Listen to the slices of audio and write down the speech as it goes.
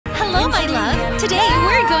Today,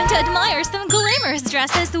 we're going to admire some glamorous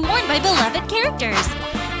dresses worn by beloved characters.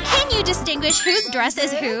 Can you distinguish whose dress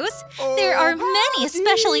is whose? There are many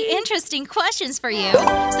especially interesting questions for you,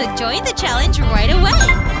 so join the challenge right away!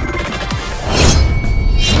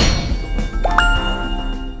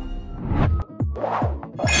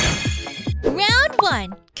 Round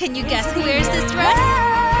 1. Can you guess who wears this dress?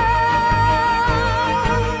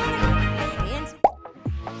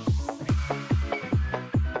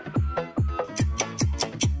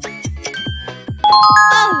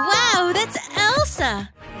 Oh wow, that's Elsa!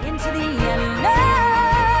 Into the unknown.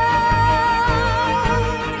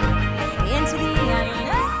 Into the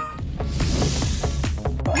unknown.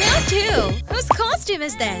 Round 2. Whose costume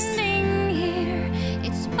is this? Here,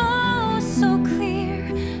 it's all so clear.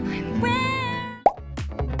 I'm where.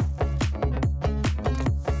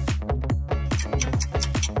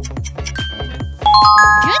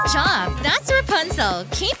 Good job! That's Rapunzel!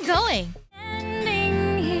 Keep going!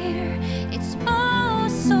 Standing here, it's all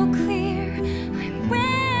so clear. I'm where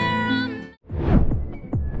I'm.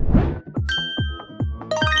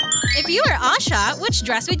 If you were Asha, which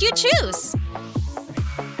dress would you choose?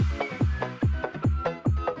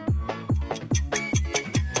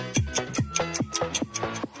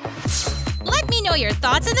 Let me know your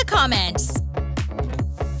thoughts in the comments!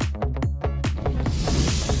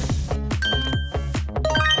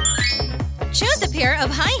 Choose a pair of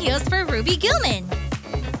high heels for Ruby Gillman.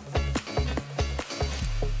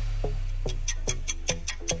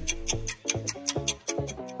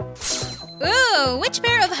 Ooh, which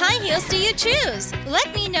pair of high heels do you choose?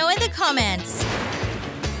 Let me know in the comments.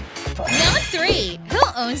 Round 3. Who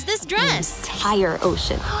owns this dress? Entire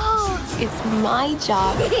ocean. It's my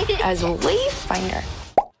job as a wayfinder.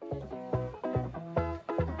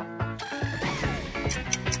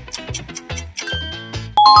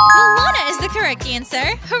 Moana is the correct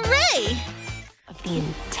answer. Hooray! Of the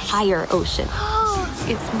entire ocean.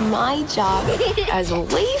 It's my job as a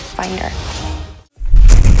wayfinder.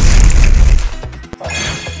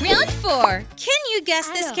 Round 4. Can you guess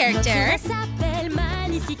this character?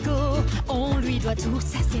 On lui doit tout,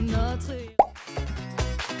 ça c'est notre.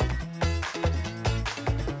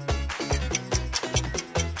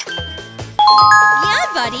 Yeah,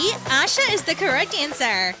 buddy. Asha is the correct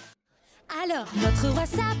answer. Alors, notre roi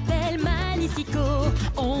s'appelle Magnifico.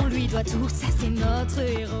 On lui doit tout, ça c'est notre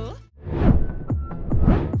héros.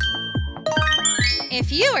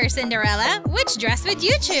 If you were Cinderella, which dress would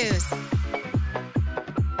you choose?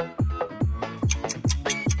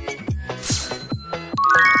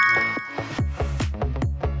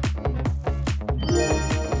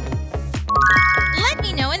 Let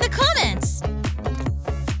me know in the comments!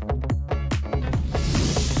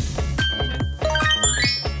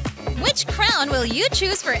 Which crown will you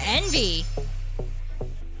choose for Envy?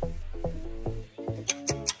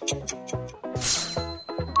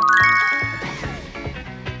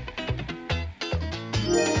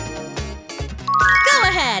 Go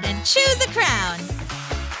ahead and choose a crown!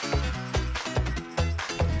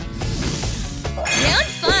 Round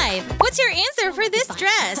 5. What's your answer for this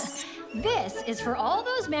dress? This is for all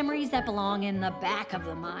those memories that belong in the back of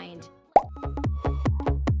the mind.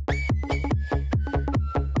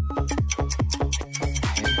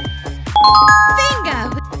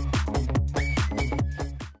 Bingo!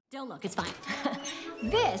 Don't look, it's fine.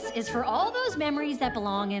 This is for all those memories that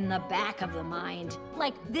belong in the back of the mind.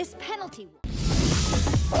 Like this penalty.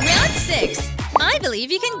 Round 6. I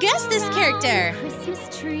believe you can guess this character.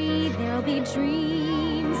 Christmas tree, there'll be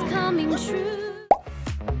dreams coming true.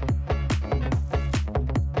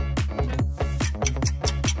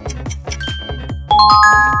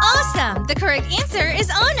 Awesome! The correct answer is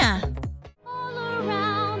Anna. All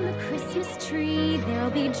around the Christmas tree,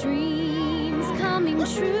 there'll be dreams coming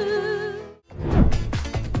true.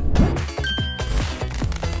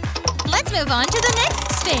 Let's move on to the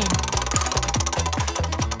next spin.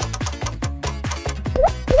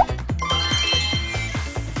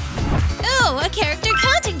 Oh, a character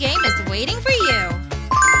counting game is waiting for you.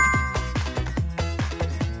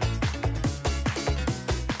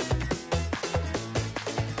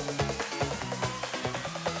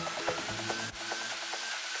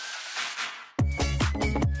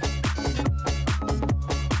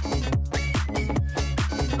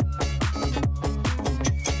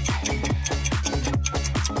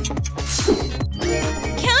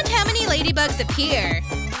 Count how many ladybugs appear.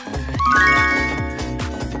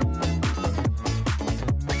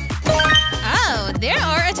 Oh, there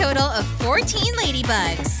are a total of 14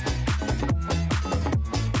 ladybugs.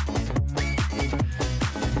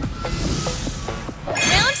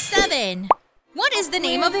 Round 7. What is the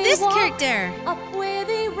name of this character? Up where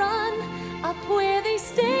they run, up where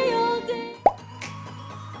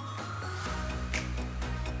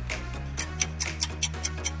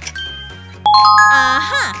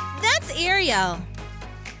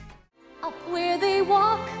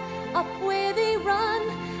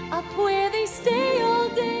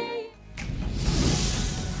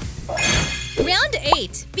Round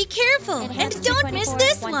 8. Be careful and don't miss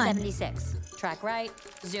this one. 176. Track right,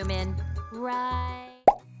 zoom in, right.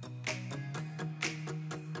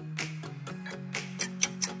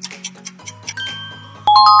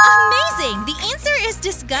 Amazing! The answer is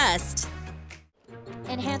disgust.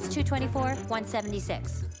 Enhance 224,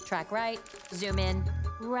 176. Track right, zoom in,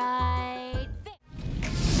 right.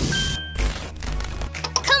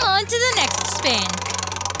 Come on to the next spin.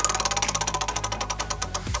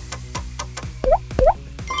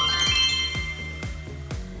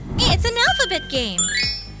 It's an alphabet game.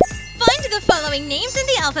 Find the following names in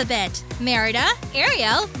the alphabet: Merida,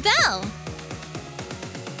 Ariel, Belle.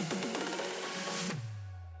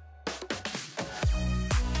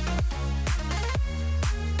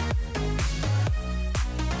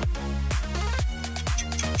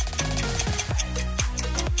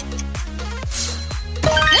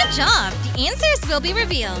 Good job! The answers will be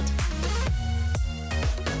revealed.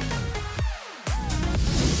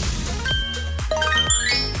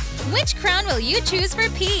 Which crown will you choose for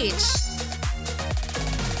Peach?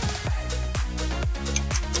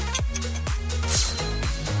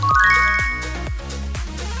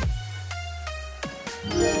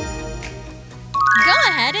 Go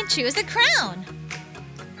ahead and choose a crown.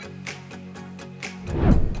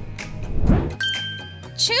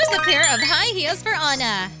 Choose a pair of high heels for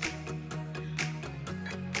Anna.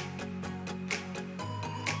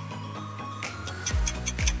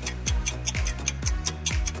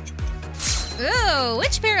 Ooh,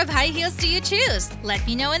 which pair of high heels do you choose? Let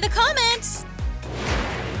me know in the comments.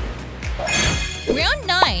 Round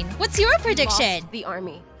 9. What's your prediction? Lost the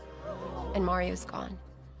army, and Mario's gone.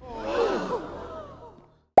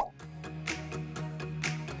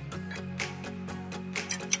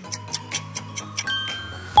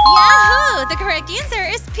 Yahoo! The correct answer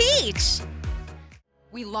is Peach.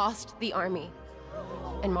 We lost the army,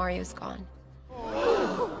 and Mario's gone.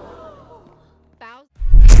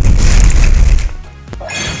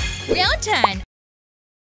 Round 10.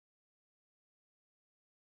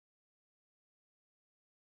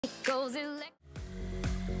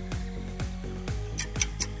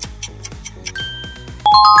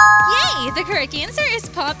 Yay! The correct answer is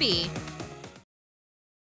Poppy.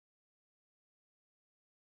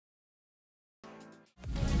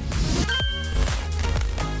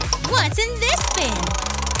 What's in this bin?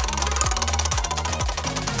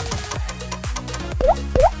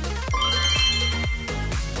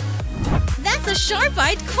 That's a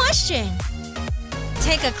sharp-eyed question.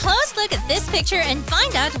 Take a close look at this picture and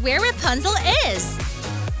find out where Rapunzel is.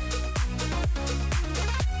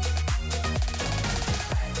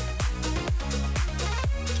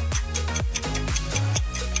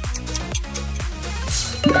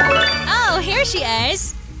 Oh, here she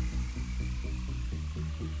is.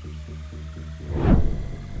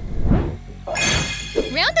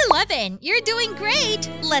 Round 11. You're doing great.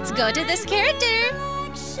 Let's go to this character.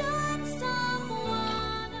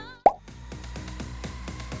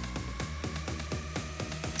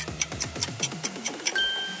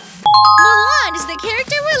 Mulan is the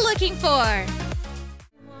character we're looking for.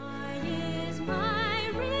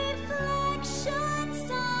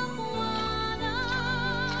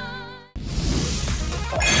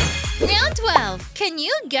 Round 12. Can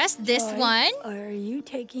you guess this one? Are you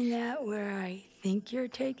taking that where I think you're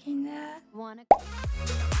taking that?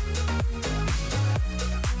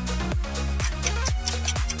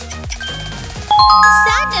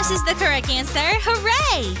 Sadness is the correct answer.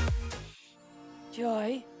 Hooray!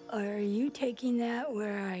 Joy, are you taking that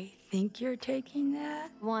where I think you're taking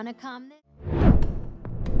that? Wanna come?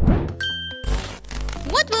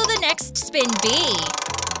 What will the next spin be?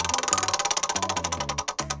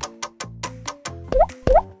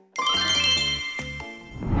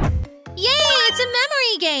 Yay! It's a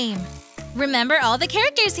memory game! Remember all the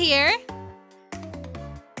characters here.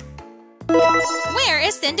 Where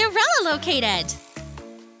is Cinderella located?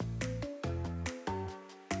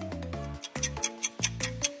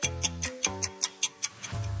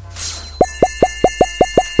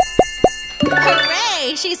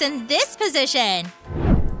 Hooray! She's in this position.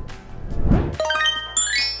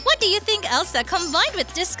 What do you think Elsa combined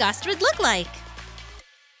with disgust would look like?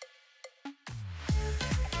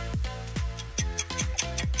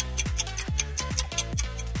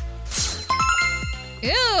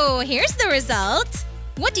 Ooh, here's the result.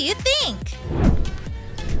 What do you think?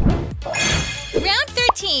 Round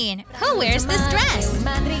 13. Who wears this dress?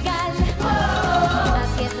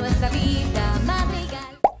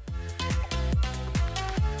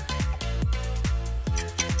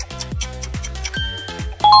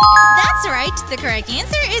 That's right. The correct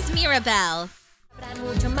answer is Mirabelle.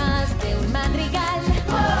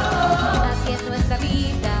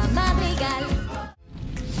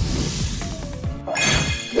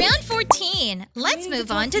 15. Let's move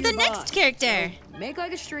on to the next character. So make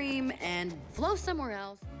like a stream and flow somewhere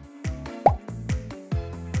else.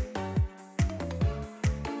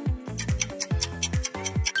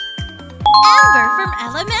 Amber from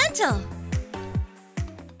Elemental.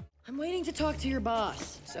 I'm waiting to talk to your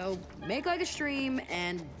boss. So make like a stream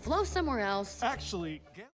and flow somewhere else. Actually,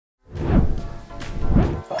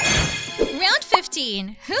 Round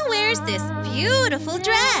 15. Who wears this beautiful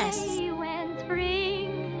dress? When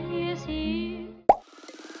spring is here.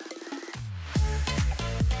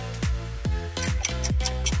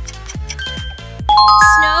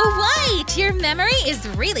 Snow White. Your memory is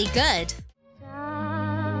really good.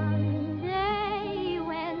 Someday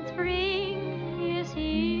when spring is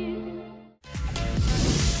here.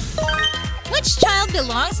 Which child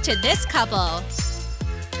belongs to this couple?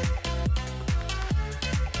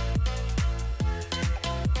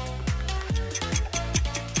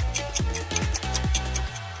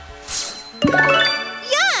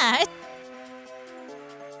 Yeah!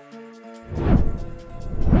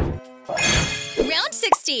 Round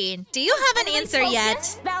 16. Do you have an answer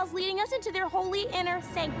yet? Vows leading us into their holy inner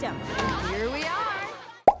sanctum. Here we are.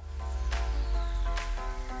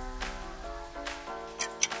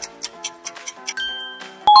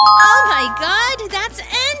 Oh my god, that's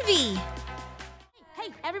Envy!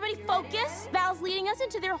 Hey, everybody focus. Vows leading us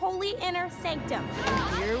into their holy inner sanctum.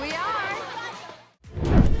 Here we are.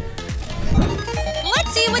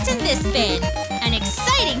 Let's see what's in this bin. An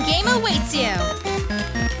exciting game awaits you.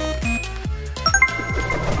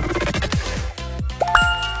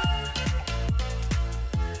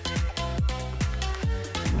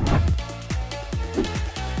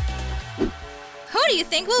 Who do you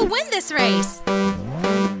think will win this race?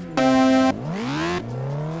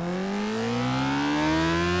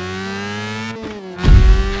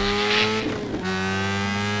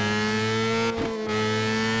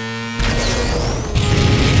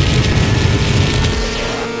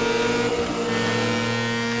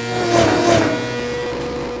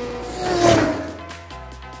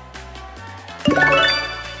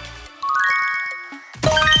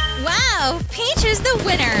 Wow, Peach is the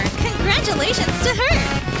winner! Congratulations to her!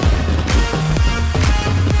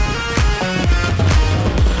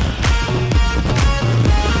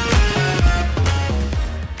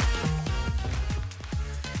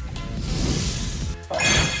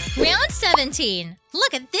 Round 17.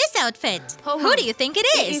 Look at this outfit. Who do you think it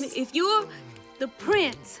is? If you're the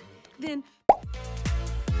prince, then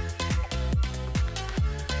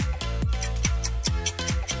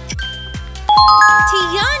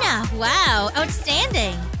Tiana! Wow,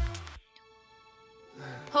 outstanding!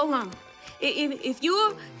 hold on. If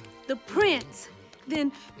you're the prince,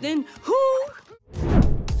 then who?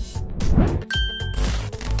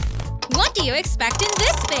 What do you expect in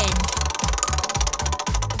this bin?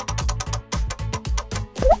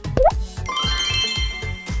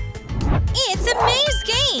 It's a maze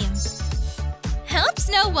game! Help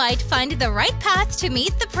Snow White find the right path to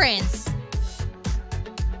meet the prince.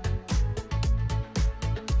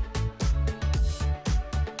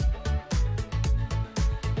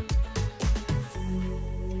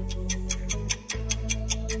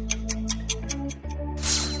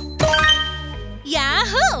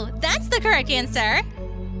 Yahoo! That's the correct answer.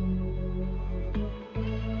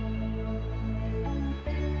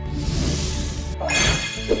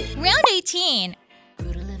 Round 18.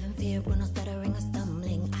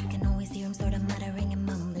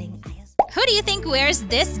 Who do you think wears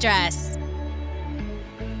this dress?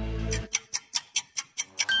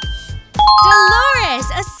 Dolores!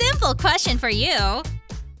 A simple question for you.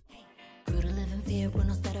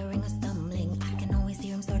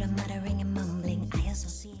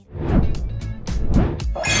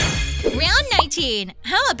 Round 19.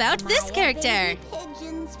 How about this character?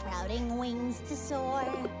 Pigeon sprouting wings to soar.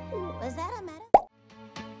 Was that a metaphor?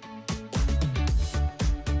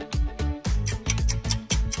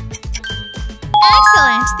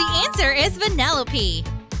 Excellent! The answer is Vanellope.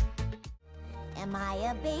 Am I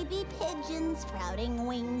a baby pigeon sprouting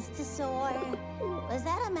wings to soar? Was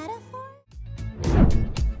that a metaphor?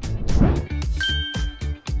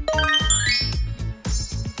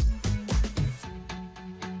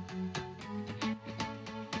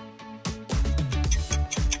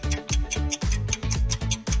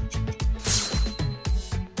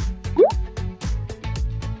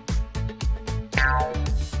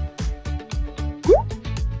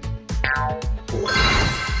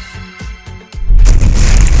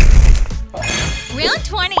 Round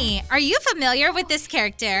 20. Are you familiar with this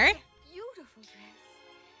character? Beautiful dress.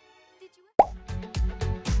 Did you?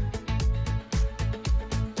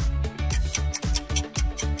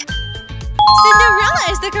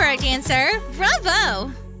 Cinderella is the correct answer.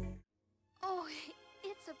 Bravo! Oh,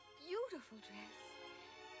 it's a beautiful dress.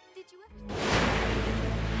 Did you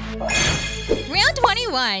ever... Round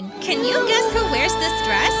 21. Can you guess who wears this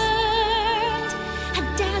dress? A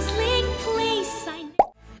dazzling place I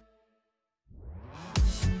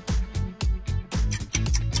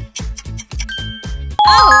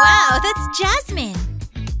Oh wow, that's Jasmine.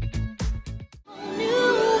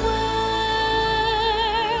 New world,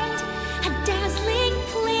 a dazzling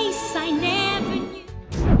place I never knew.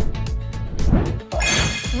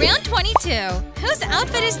 Round 22. Whose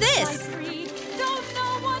outfit is this? Don't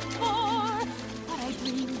know what for, but I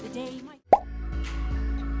dreamed the day might.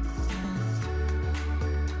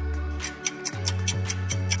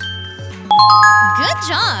 Good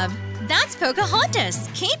job! That's Pocahontas.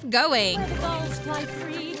 Keep going. Where the gulls fly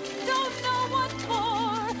free. Don't know what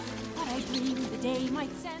for, but I dreamed the day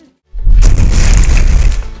might send.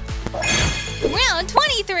 Round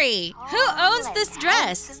 23. Who owns this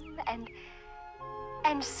dress?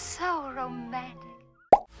 And so romantic.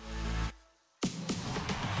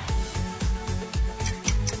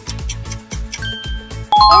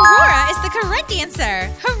 Aurora is the correct answer.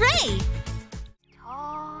 Hooray!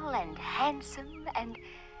 Tall and handsome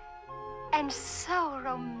and so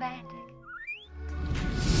romantic.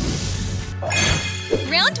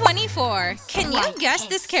 Round 24. Can you guess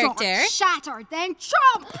this character? Shattered, then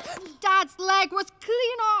chomp! Dad's leg was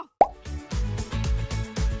clean off.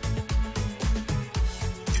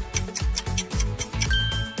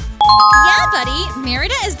 Yeah, buddy.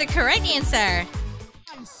 Merida is the correct answer.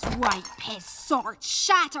 Swipe his sword,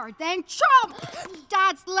 shattered, then chomp!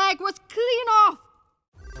 Dad's leg was clean off.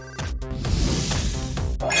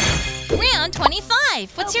 Round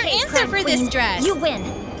 25. What's your answer for this dress? You win.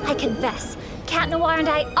 I confess. Cat Noir and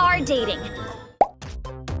I are dating.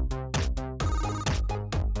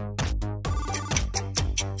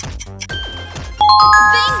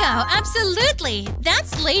 Bingo! Absolutely!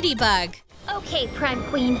 That's Ladybug. Okay, Prime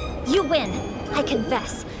Queen. You win. I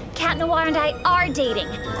confess. Cat Noir and I are dating.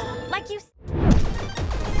 Like you.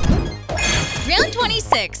 Round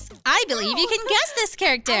 26. I believe you can guess this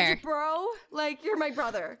character. Bro, like you're my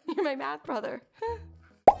brother. You're my math brother.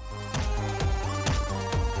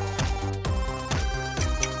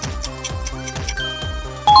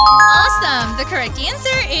 Awesome! The correct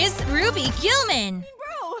answer is Ruby Gillman.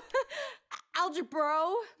 Bro,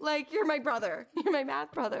 algebra, like you're my brother. You're my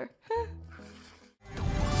math brother.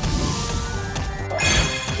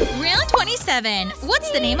 Round 27.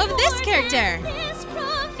 What's the name of this character? This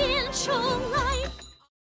provincial life.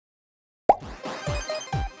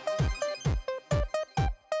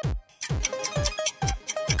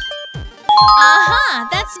 Aha!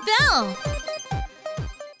 That's Belle.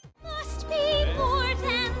 Must be more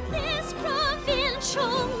than this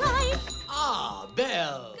provincial life. Ah,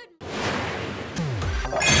 Belle.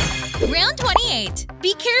 Round 28.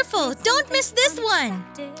 Be careful. Don't miss this one.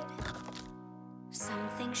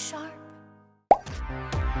 Something sharp.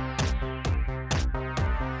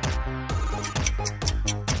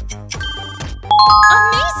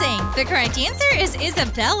 Amazing! The correct answer is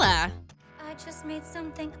Isabella. I just made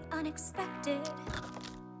something unexpected.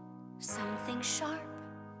 Something sharp.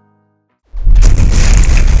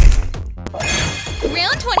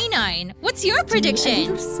 Round 29. What's your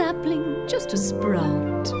prediction? Sapling, just a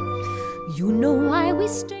sprout. You know why we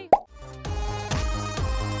stay.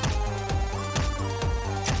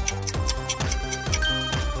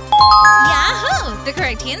 Yahoo! The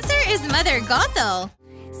correct answer is Mother Gothel.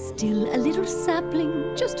 Still a little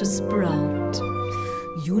sapling, just a sprout.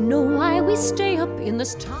 You know why we stay up in the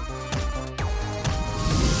top.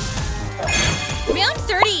 Round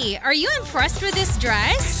 30. Are you impressed with this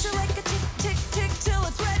dress?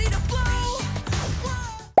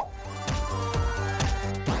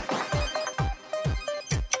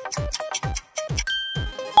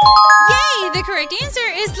 Yay! The correct answer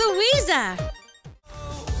is Louisa.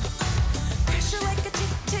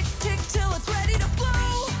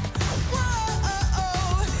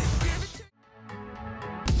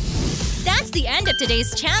 That's the end of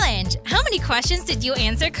today's challenge. How many questions did you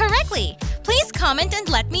answer correctly? Please comment and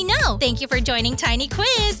let me know. Thank you for joining Tiny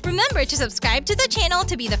Quiz. Remember to subscribe to the channel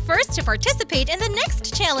to be the first to participate in the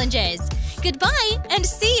next challenges. Goodbye and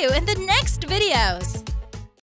see you in the next videos.